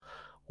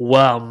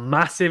Well,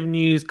 massive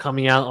news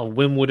coming out of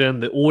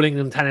Wimbledon. The All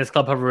England Tennis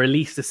Club have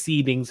released the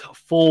seedings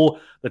for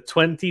the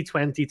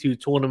 2022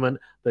 tournament,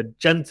 the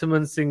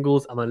gentlemen's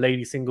singles and the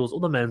ladies singles, or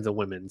the men's and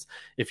women's,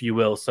 if you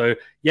will. So,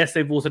 yes,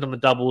 they've also done the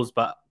doubles,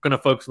 but I'm going to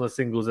focus on the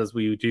singles as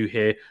we do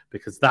here,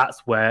 because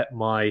that's where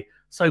my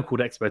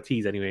so-called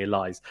expertise anyway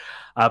lies.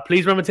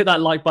 Please remember to hit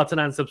that like button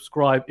and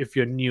subscribe if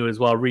you're new as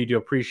well. Really do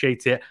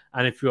appreciate it.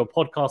 And if you're a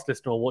podcast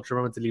listener or watcher,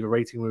 remember to leave a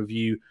rating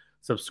review,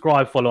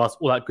 subscribe, follow us,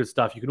 all that good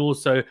stuff. You can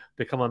also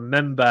become a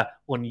member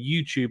on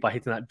YouTube by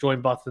hitting that join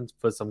button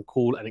for some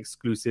cool and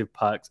exclusive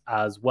perks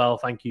as well.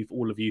 Thank you for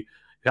all of you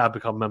who have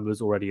become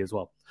members already as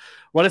well.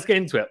 Well, let's get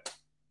into it.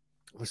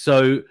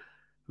 So,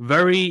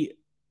 very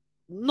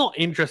not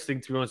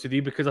interesting, to be honest with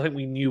you, because I think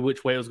we knew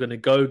which way it was going to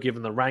go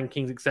given the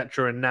rankings,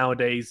 etc. And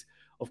nowadays,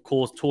 of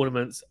course,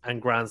 tournaments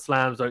and Grand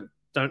Slams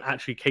don't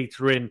actually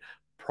cater in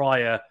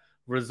prior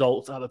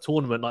results at the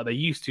tournament like they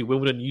used to.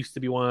 Wimbledon used to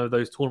be one of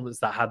those tournaments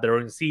that had their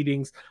own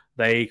seedings.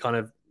 They kind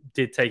of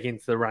did take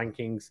into the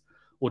rankings,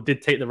 or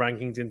did take the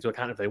rankings into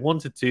account if they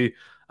wanted to,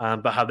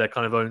 but have their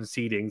kind of own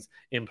seedings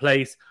in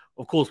place.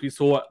 Of course, we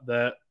saw at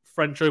the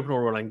French Open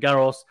or Roland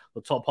Garros,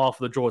 the top half of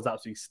the draw was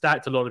absolutely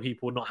stacked. A lot of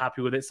people were not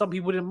happy with it. Some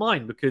people didn't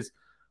mind because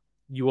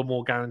you were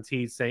more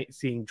guaranteed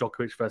seeing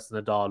Djokovic versus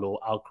Nadal or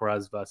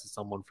Alcaraz versus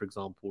someone, for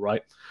example,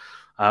 right?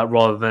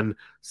 Rather than,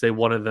 say,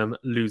 one of them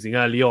losing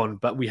early on.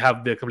 But we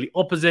have the complete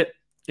opposite.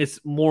 It's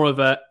more of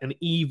an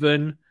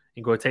even,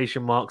 in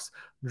quotation marks,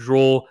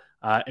 draw,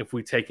 if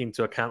we take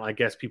into account, I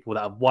guess, people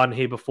that have won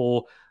here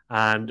before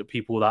and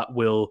people that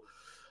will,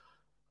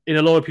 in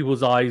a lot of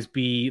people's eyes,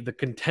 be the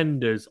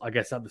contenders, I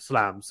guess, at the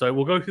Slam. So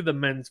we'll go through the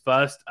men's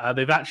first.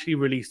 They've actually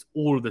released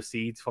all of the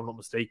seeds, if I'm not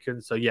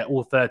mistaken. So, yeah,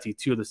 all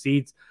 32 of the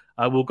seeds.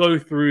 We'll go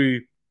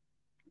through...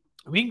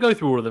 We can go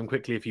through all of them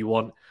quickly if you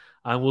want.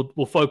 And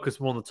we'll focus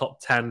more on the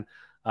top 10.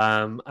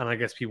 And I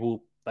guess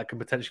people that can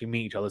potentially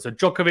meet each other. So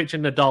Djokovic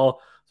and Nadal.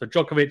 So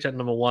Djokovic at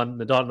number 1,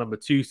 Nadal at number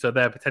 2. So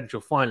they're potential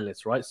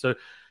finalists, right? So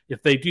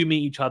if they do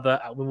meet each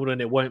other at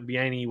Wimbledon, it won't be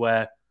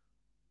anywhere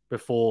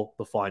before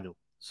the final.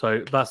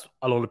 So that's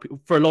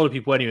for a lot of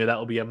people anyway, that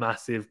will be a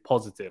massive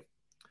positive.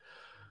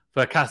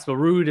 For Casper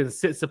Ruud and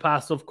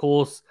Tsitsipas, of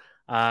course,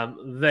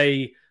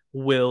 they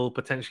will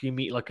potentially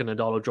meet like a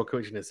Nadal or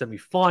Djokovic in a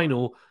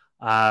semi-final.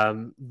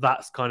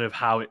 That's kind of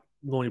how it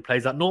normally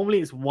plays out. Normally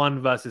it's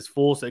 1 versus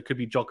 4, so it could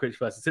be Djokovic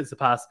versus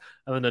Tsitsipas,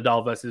 and then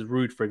Nadal versus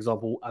Ruud, for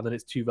example, and then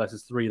it's 2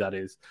 versus 3, that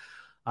is.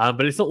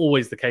 But it's not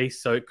always the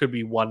case, so it could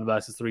be 1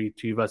 versus 3,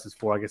 2 versus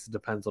 4. I guess it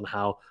depends on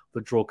how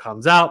the draw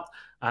comes out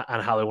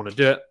and how they want to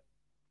do it.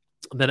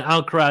 And then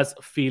Alcaraz,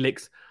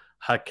 Felix,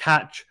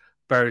 Hurkacz,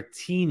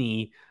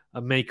 Berrettini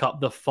make up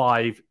the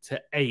 5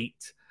 to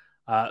 8.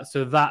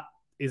 So that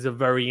is a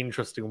very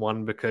interesting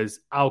one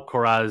because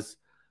Alcaraz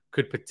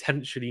could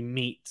potentially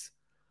meet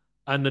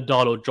a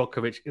Nadal or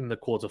Djokovic in the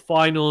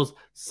quarterfinals.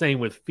 Same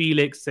with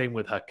Felix, same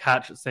with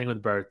Hurkacz, same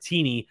with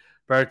Berrettini.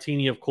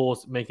 Berrettini, of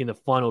course, making the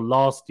final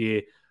last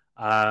year.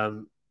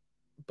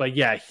 But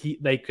yeah,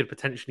 they could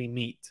potentially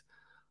meet.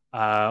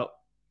 They'll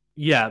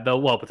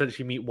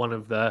potentially meet one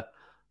of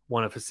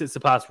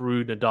Tsitsipas,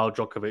 Ruud, Nadal,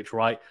 Djokovic,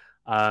 right?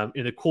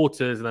 In the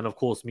quarters, and then of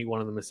course meet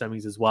one of them in the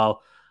semis as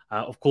well.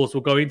 Of course,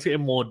 we'll go into it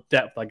in more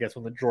depth, I guess,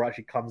 when the draw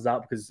actually comes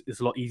out because it's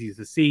a lot easier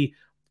to see.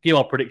 Give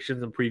our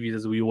predictions and previews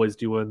as we always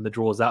do when the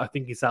draw's out. I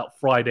think it's out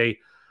Friday,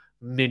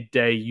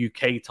 midday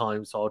UK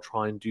time, so I'll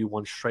try and do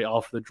one straight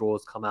after the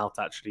draws come out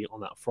actually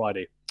on that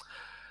Friday.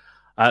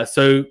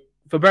 So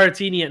for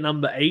Berrettini at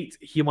number 8,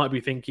 he might be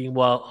thinking,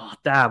 well,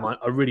 damn, I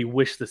really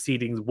wish the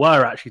seedings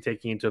were actually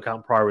taking into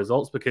account prior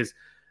results because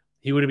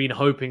he would have been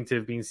hoping to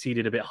have been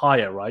seeded a bit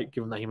higher, right,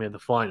 given that he made the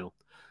final.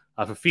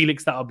 For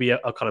Felix, that would be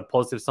a kind of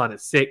positive sign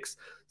at 6.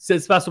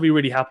 Tsitsipas will be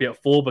really happy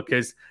at 4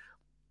 because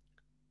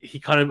he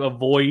kind of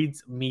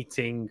avoids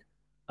meeting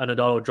a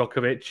Nadal or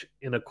Djokovic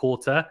in a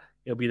quarter.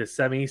 It'll be the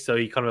semi, so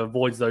he kind of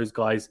avoids those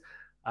guys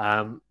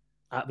at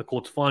the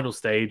quarterfinal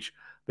stage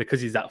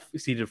because he's at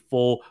seeded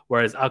 4,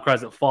 whereas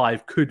Alcaraz at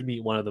 5 could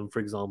meet one of them, for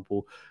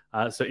example.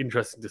 So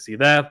interesting to see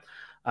there.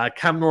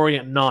 Cam Norrie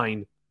at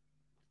 9.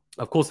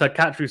 Of course,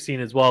 Hurkacz we've seen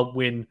as well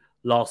win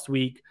last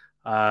week.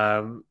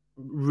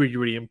 Really,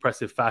 really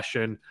impressive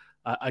fashion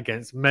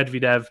against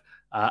Medvedev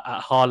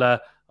at Halle.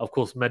 Of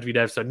course,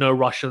 Medvedev, so no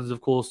Russians, of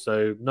course.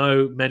 So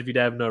no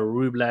Medvedev, no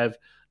Rublev,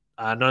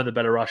 none of the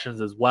Belarusians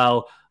as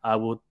well.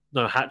 No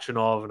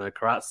Khachanov, no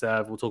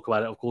Karatsev. We'll talk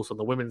about it, of course, on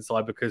the women's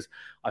side because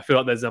I feel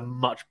like there's a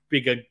much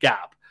bigger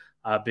gap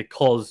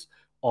because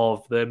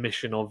of the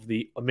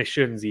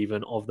omissions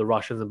even of the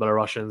Russians and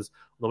Belarusians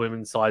on the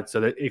women's side. So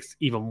that it's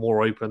even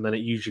more open than it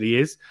usually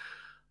is.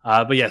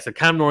 But yeah, so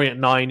Cam Norrie at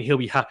 9, he'll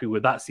be happy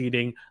with that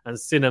seeding. And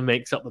Sinner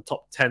makes up the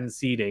top 10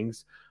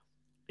 seedings.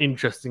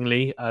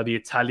 Interestingly, the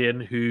Italian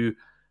who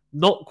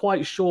not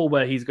quite sure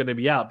where he's going to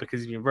be at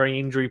because he's been very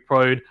injury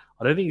prone.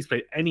 I don't think he's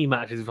played any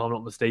matches, if I'm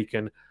not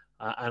mistaken.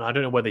 And I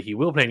don't know whether he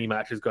will play any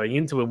matches going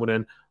into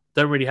Wimbledon.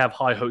 Don't really have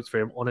high hopes for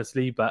him,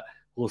 honestly, but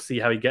we'll see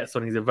how he gets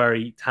on. He's a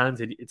very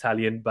talented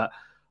Italian, but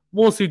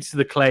more suited to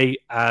the clay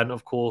and,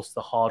 of course,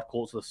 the hard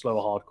courts, or the slower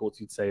hard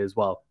courts, you'd say as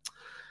well.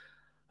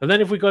 And then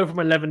if we go from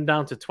 11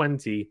 down to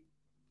 20,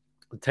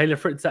 Taylor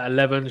Fritz at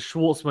 11,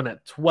 Schwartzman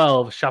at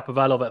 12,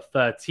 Shapovalov at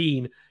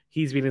 13.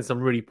 He's been in some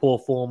really poor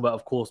form, but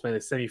of course made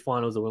the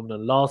semi-finals of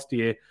Wimbledon last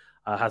year.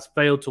 Has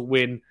failed to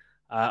win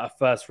a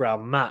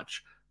first-round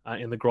match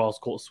in the grass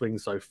court swing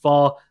so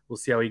far. We'll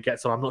see how he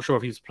gets on. I'm not sure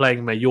if he's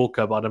playing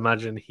Mallorca, but I'd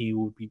imagine he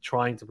will be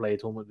trying to play a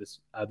tournament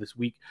this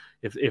week,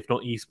 if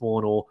not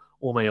Eastbourne or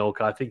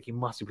Mallorca. I think he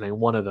must be playing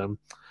one of them.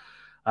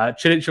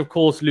 Cilic, of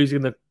course,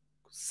 losing the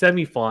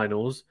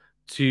semi-finals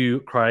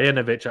to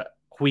Krajinovic at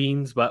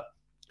Queens, but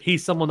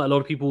he's someone that a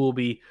lot of people will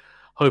be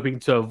hoping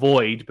to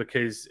avoid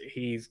because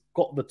he's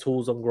got the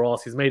tools on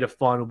grass. He's made a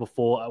final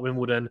before at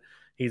Wimbledon.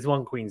 He's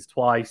won Queens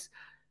twice.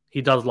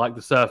 He does like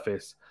the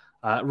surface.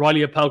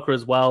 Riley Opelka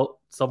as well,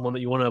 someone that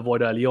you want to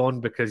avoid early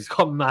on because he's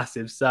got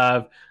massive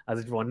serve, as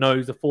everyone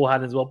knows. The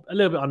forehand as well, a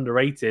little bit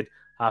underrated,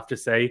 I have to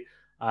say.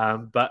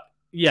 But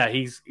yeah,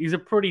 he's a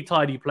pretty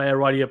tidy player,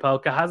 Riley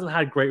Opelka. Hasn't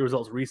had great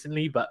results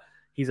recently, but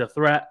he's a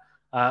threat.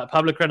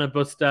 Pablo Carreño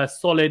Busta,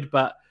 solid,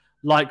 but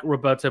like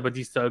Roberto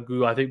Bautista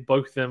Agut, I think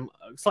both of them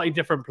slightly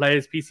different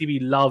players. PCB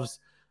loves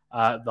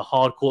the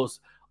hard courts.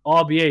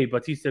 RBA,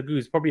 Bautista Agut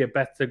is probably a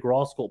better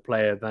grass court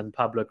player than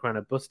Pablo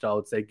Carreño Busta, I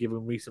would say,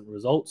 given recent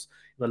results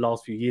in the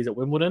last few years at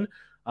Wimbledon.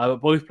 But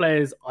both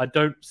players, I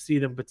don't see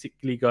them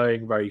particularly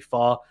going very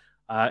far.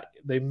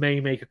 They may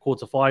make a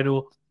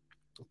quarterfinal,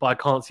 but I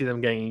can't see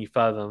them getting any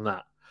further than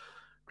that.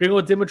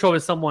 Grigor Dimitrov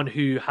is someone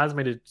who has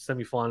made a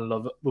semi-final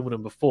of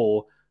Wimbledon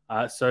before,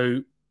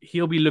 so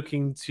he'll be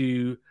looking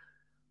to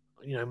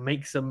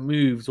make some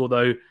moves,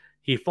 although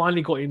he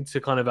finally got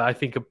into kind of, I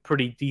think, a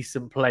pretty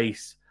decent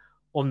place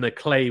on the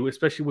clay,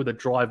 especially with a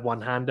drive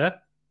one-hander,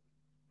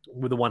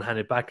 with a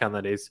one-handed backhand,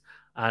 that is,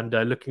 and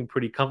looking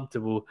pretty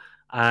comfortable.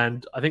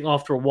 And I think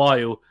after a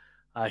while,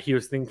 he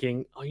was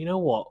thinking, oh, you know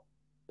what?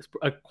 It's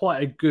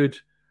quite a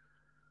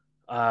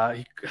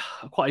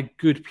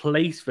good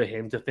place for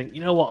him to think,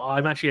 you know what?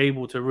 I'm actually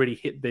able to really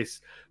hit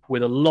this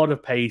with a lot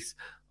of pace,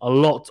 a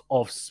lot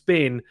of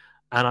spin,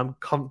 and I'm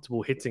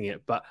comfortable hitting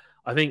it. But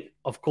I think,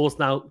 of course,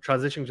 now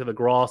transitioning to the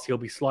grass, he'll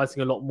be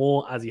slicing a lot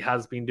more as he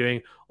has been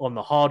doing on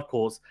the hard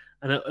courts.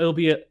 And it'll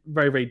be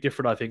very, very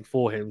different, I think,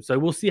 for him. So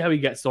we'll see how he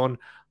gets on.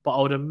 But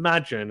I would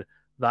imagine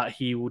that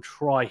he will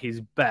try his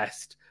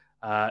best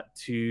he'll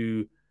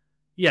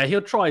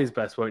try his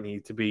best, won't he,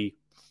 to be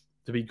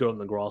good on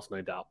the grass,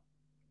 no doubt.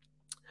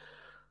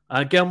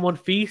 Gilles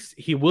Monfils,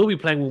 he will be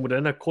playing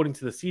Wimbledon according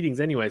to the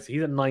seedings anyway. So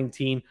he's at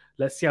 19.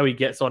 Let's see how he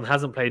gets on.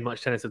 Hasn't played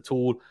much tennis at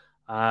all.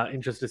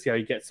 Interested to see how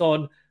he gets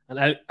on.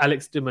 And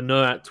Alex de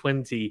Minaur at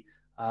 20.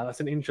 That's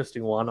an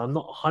interesting one. I'm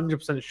not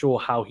 100% sure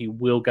how he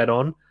will get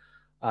on.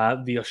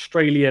 The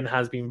Australian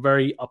has been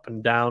very up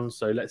and down,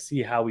 so let's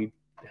see how he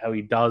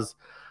does.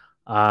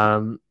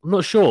 I'm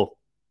not sure.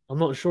 I'm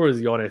not sure is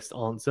the honest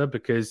answer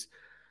because,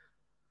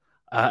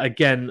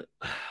 again,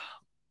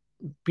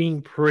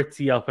 being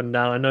pretty up and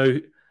down. I know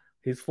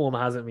his form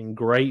hasn't been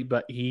great,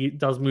 but he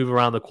does move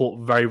around the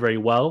court very, very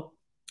well.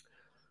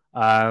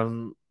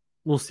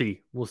 We'll see.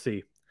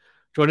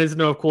 John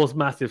Isner, of course,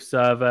 massive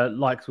server,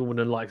 likes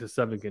Wimbledon, likes the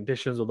serving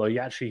conditions, although he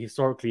actually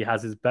historically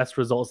has his best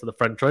results at the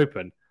French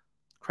Open.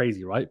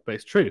 Crazy, right? But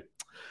it's true.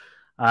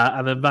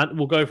 And then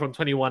we'll go from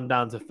 21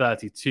 down to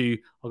 32.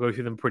 I'll go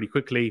through them pretty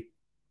quickly.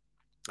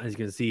 As you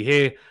can see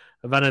here,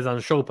 Van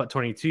Zandt at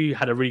 22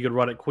 had a really good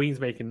run at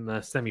Queens, making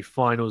the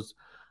semi-finals,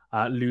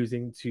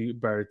 losing to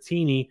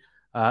Berrettini.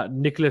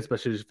 Nicholas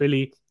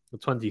Bashishvili, the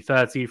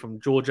 2030 from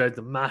Georgia, is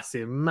a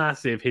massive,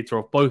 massive hitter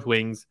off both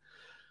wings.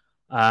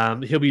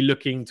 He'll be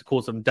looking to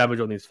cause some damage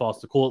on these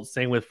faster courts.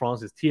 Same with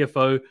Francis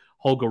Tiafoe,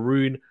 Holger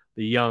Rune,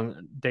 the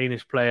young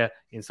Danish player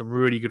in some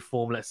really good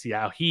form. Let's see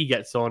how he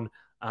gets on.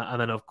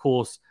 And then, of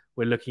course,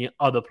 we're looking at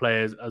other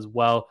players as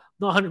well.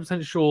 Not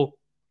 100% sure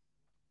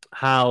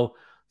how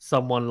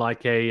someone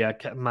like a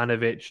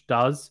Kecmanovic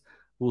does.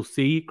 We'll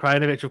see.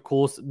 Krajinovic, of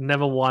course,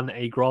 never won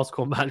a grass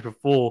court match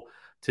before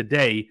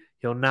today.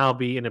 He'll now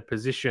be in a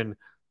position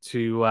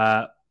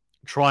to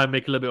try and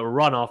make a little bit of a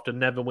run after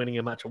never winning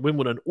a match at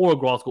Wimbledon or a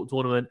grass court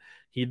tournament.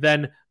 He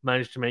then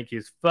managed to make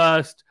his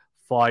first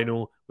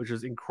final, which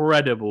was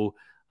incredible,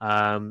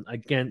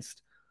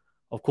 against,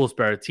 of course,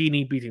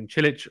 Berrettini, beating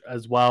Cilic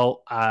as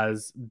well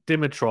as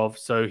Dimitrov.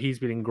 So he's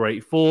been in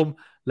great form.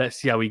 Let's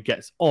see how he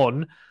gets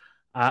on.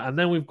 And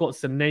then we've got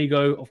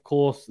Sonego, of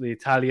course, the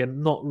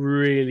Italian, not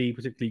really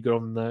particularly good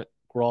on the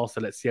grass.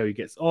 So let's see how he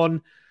gets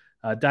on.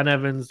 Dan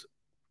Evans,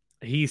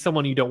 he's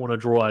someone you don't want to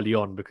draw early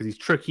on because he's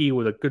tricky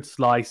with a good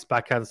slice,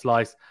 backhand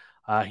slice.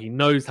 He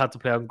knows how to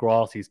play on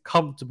grass. He's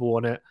comfortable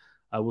on it.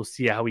 We'll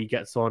see how he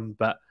gets on,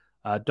 but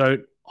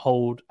don't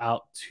hold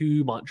out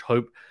too much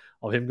hope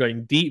of him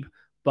going deep.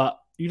 But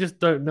you just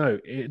don't know.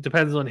 It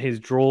depends on his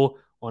draw,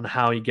 on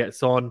how he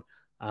gets on.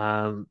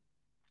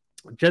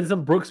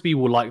 Jensen Brooksby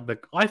will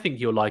I think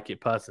he'll like it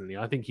personally.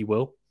 I think he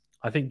will.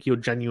 I think he'll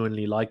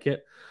genuinely like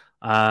it.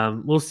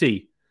 We'll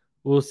see.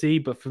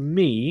 But for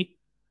me,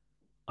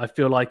 I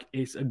feel like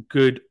it's a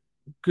good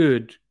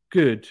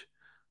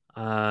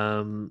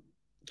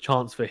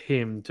chance for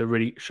him to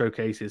really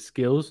showcase his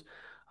skills,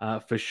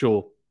 for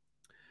sure.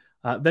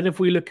 Then if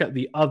we look at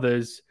the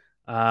others,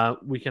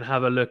 we can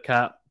have a look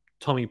at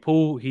Tommy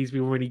Paul. He's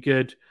been really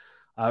good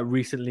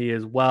recently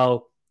as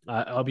well.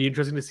 It'll be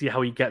interesting to see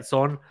how he gets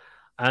on.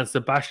 And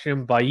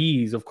Sebastian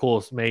Baez, of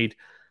course, made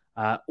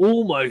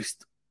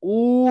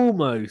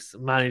almost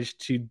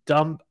managed to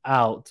dump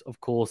out, of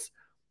course,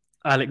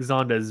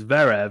 Alexander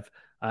Zverev.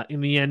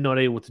 In the end, not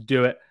able to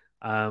do it,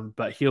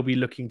 but he'll be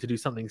looking to do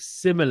something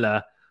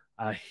similar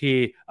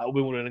here at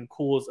Wimbledon and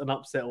cause an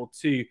upset or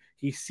two.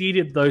 He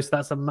seeded those, so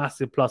that's a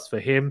massive plus for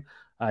him.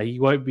 He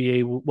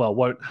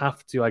won't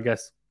have to, I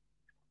guess,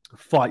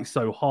 fight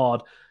so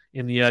hard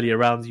in the earlier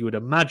rounds, you would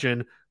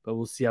imagine, but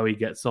we'll see how he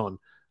gets on.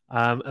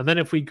 And then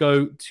if we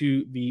go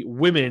to the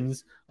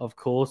women's, of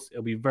course,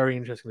 it'll be very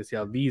interesting to see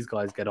how these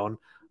guys get on,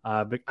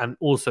 and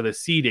also the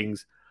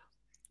seedings.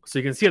 So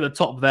you can see at the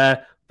top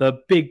there, the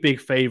big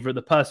favorite,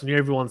 the person who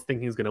everyone's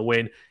thinking is going to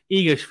win,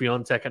 Iga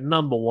Swiatek at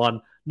number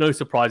 1. No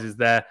surprises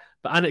there.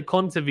 But Anett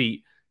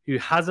Kontaveit, who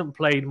hasn't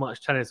played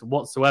much tennis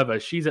whatsoever,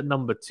 she's at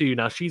number 2.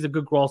 Now, she's a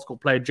good grass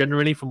court player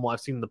generally from what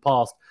I've seen in the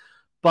past.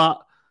 But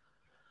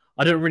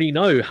I don't really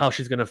know how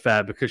she's going to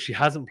fare because she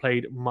hasn't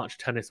played much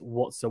tennis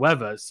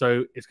whatsoever.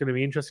 So it's going to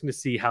be interesting to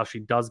see how she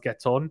does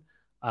get on.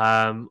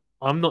 I'm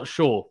not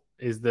sure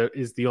is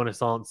the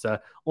honest answer.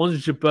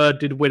 Ons Jabeur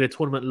did win a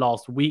tournament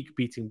last week,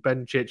 beating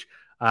Bencic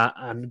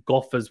and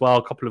Goff as well.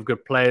 A couple of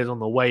good players on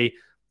the way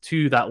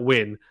to that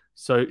win.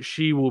 So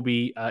she will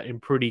be in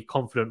pretty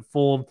confident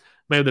form.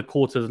 Made the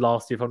quarters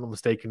last year, if I'm not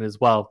mistaken, as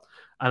well.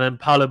 And then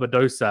Paula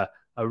Badosa,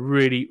 a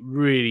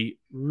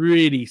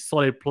really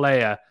solid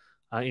player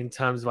in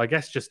terms of, I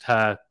guess, just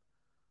her.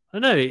 I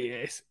don't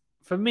know.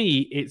 For me,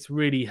 it's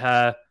really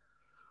her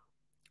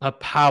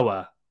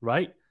power,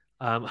 right?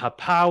 Her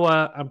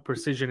power and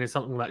precision is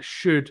something that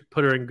should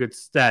put her in good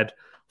stead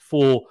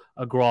for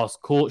a grass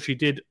court. She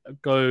did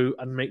go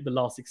and make the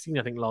last 16,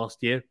 I think,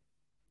 last year.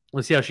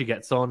 We'll see how she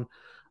gets on.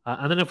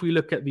 And then if we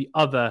look at the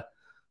other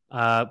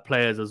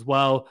players as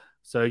well.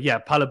 So, yeah,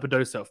 Paula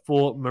Badosa at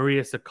 4,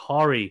 Maria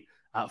Sakkari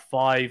at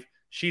 5.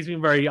 She's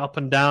been very up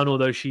and down,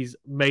 although she's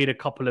made a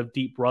couple of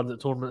deep runs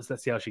at tournaments.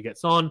 Let's see how she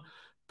gets on.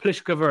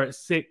 Pliskova at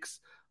 6.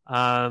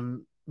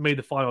 Made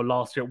the final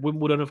last year at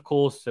Wimbledon, of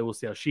course. So we'll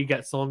see how she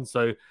gets on.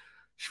 So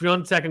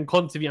Swiatek and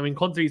Kontaveit. I mean,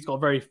 Kontaveit's got a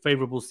very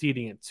favourable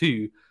seeding at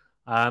 2.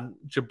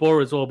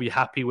 Jabeur as well will be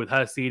happy with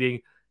her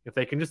seeding. If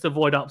they can just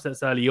avoid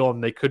upsets early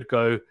on, they could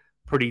go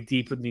pretty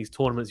deep in these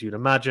tournaments, you'd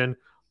imagine.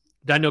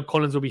 Daniel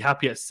Collins will be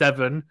happy at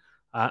 7.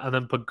 And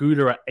then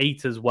Pegula at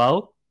 8 as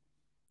well.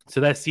 So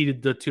they're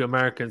seeded, the 2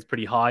 Americans,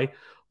 pretty high.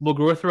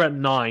 Muguruza at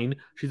 9.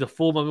 She's a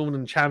former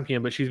Wimbledon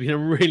champion, but she's been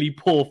in really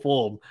poor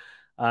form.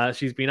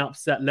 She's been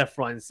upset left,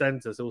 right, and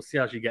centre, so we'll see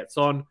how she gets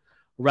on.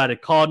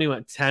 Raducanu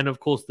at 10, of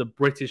course, the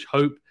British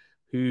hope,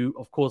 who,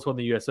 of course, won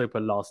the US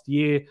Open last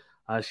year.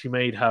 She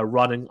made her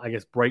running, I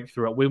guess,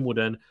 breakthrough at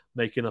Wimbledon,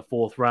 making a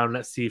 4th round.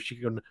 Let's see if she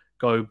can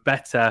go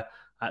better,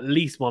 at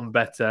least one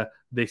better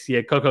this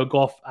year. Coco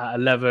Gauff at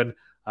 11,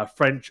 a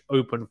French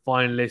Open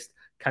finalist.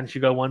 Can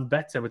she go one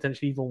better,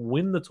 potentially even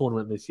win the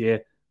tournament this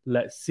year?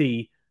 Let's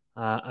see.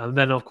 And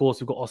then, of course,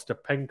 we've got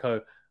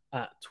Ostapenko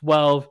at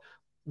 12.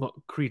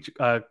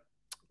 Krejcikova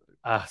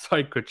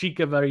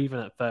even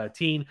at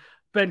 13.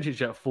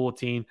 Bencic at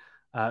 14.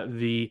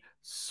 The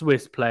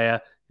Swiss player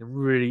in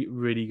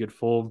really good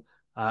form.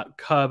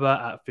 Kerber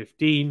at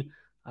 15.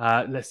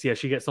 Let's see how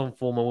she gets on,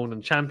 former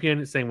Wimbledon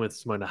champion. Same with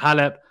Simona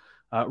Halep.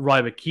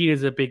 Rybakina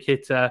is a big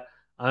hitter.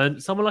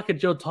 And someone like a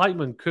Jill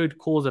Teichmann could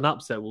cause an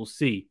upset. We'll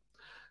see.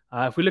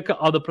 If we look at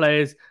other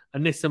players,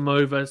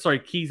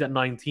 Keys at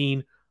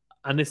 19.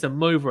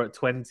 Anisimova at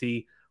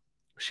 20.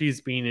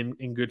 She's been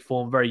in good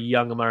form. Very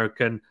young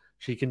American.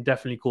 She can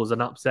definitely cause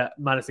an upset.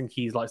 Madison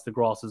Keys likes the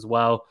grass as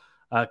well.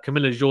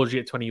 Camilla Giorgi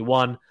at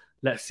 21.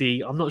 Let's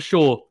see. I'm not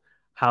sure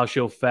how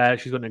she'll fare.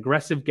 She's got an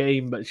aggressive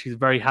game, but she's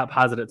very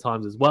haphazard at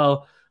times as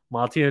well.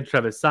 Martina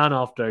Trevisan,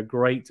 after a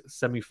great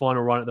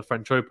semi-final run at the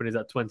French Open, is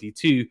at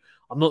 22.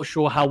 I'm not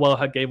sure how well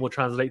her game will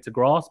translate to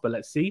grass, but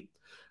let's see.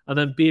 And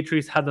then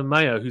Beatrice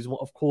Haddon-Mayer, who's,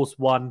 of course,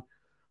 won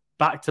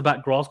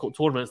back-to-back grass court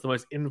tournaments, the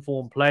most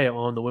informed player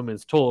on the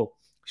women's tour.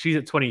 She's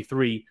at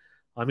 23.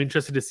 I'm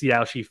interested to see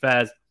how she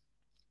fares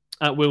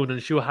at Wimbledon.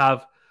 She'll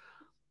have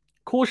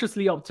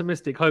cautiously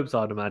optimistic hopes,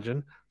 I'd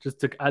imagine,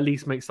 just to at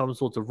least make some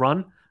sort of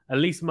run.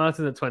 Elise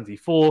Mertens at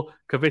 24.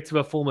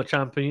 Kvitova, former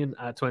champion,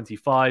 at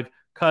 25.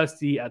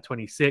 Kirsty at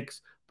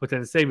 26.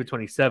 Potensev at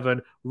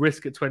 27.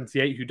 Risk at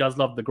 28, who does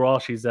love the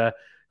grass. She's a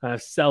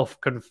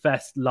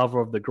self-confessed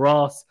lover of the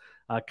grass.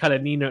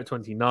 Kalinina at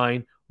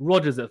 29.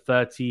 Rogers at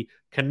 30.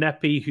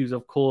 Kanepi, who's,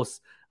 of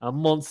course, a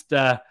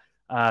monster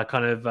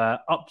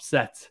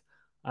upset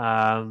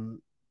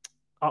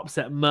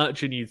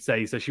merchant, you'd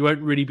say. So she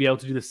won't really be able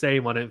to do the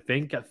same, I don't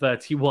think, at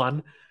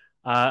 31.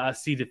 At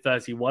seeded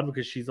 31,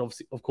 because she's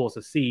obviously, of course,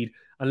 a seed,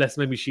 unless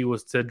maybe she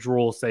was to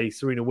draw, say,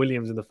 Serena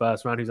Williams in the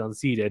first round, who's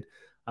unseeded.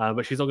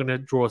 But she's not going to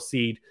draw a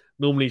seed.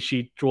 Normally,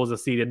 she draws a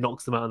seed and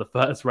knocks them out in the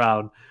first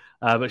round.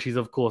 But she's,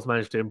 of course,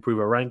 managed to improve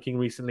her ranking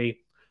recently.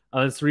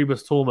 And then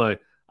Cerebus Tormo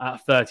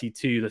at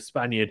 32, the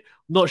Spaniard.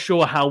 Not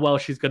sure how well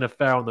she's going to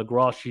fare on the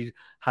grass. She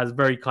has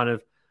very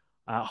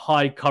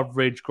high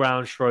coverage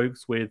ground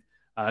strokes with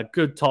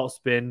good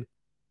topspin.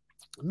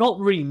 Not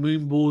really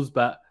moon balls,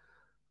 but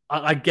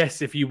I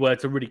guess if you were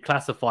to really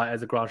classify it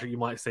as a ground stroke, you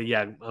might say,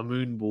 yeah, a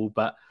moon ball.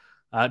 But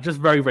just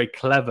very, very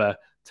clever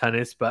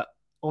tennis. But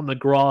on the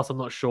grass, I'm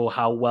not sure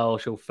how well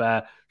she'll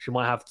fare. She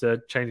might have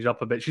to change it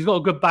up a bit. She's got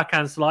a good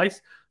backhand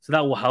slice, so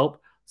that will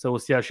help. So we'll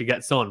see how she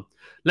gets on.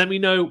 Let me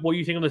know what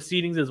you think on the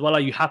seedings as well. Are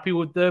you happy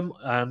with them?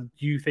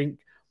 Do you think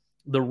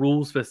the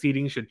rules for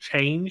seedings should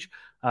change?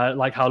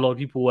 Like how a lot of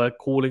people were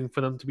calling for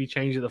them to be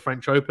changed at the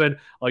French Open.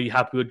 Are you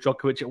happy with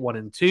Djokovic at 1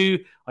 and 2?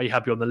 Are you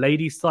happy on the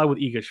ladies' side with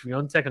Iga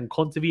Swiatek and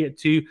Kontaveit at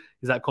 2?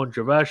 Is that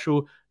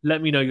controversial?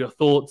 Let me know your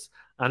thoughts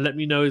and let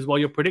me know as well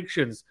your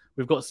predictions.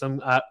 We've got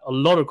a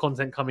lot of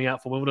content coming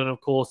out for Wimbledon, of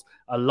course,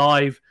 a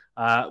live,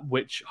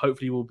 which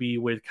hopefully will be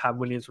with Cam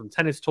Williams from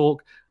Tennis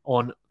Talk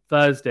on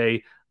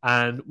Thursday.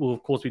 And we'll,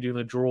 of course, be doing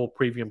the draw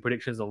preview and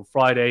predictions on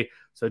Friday.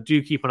 So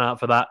do keep an eye out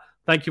for that.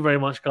 Thank you very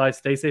much, guys.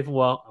 Stay safe and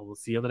well, and we'll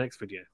see you on the next video.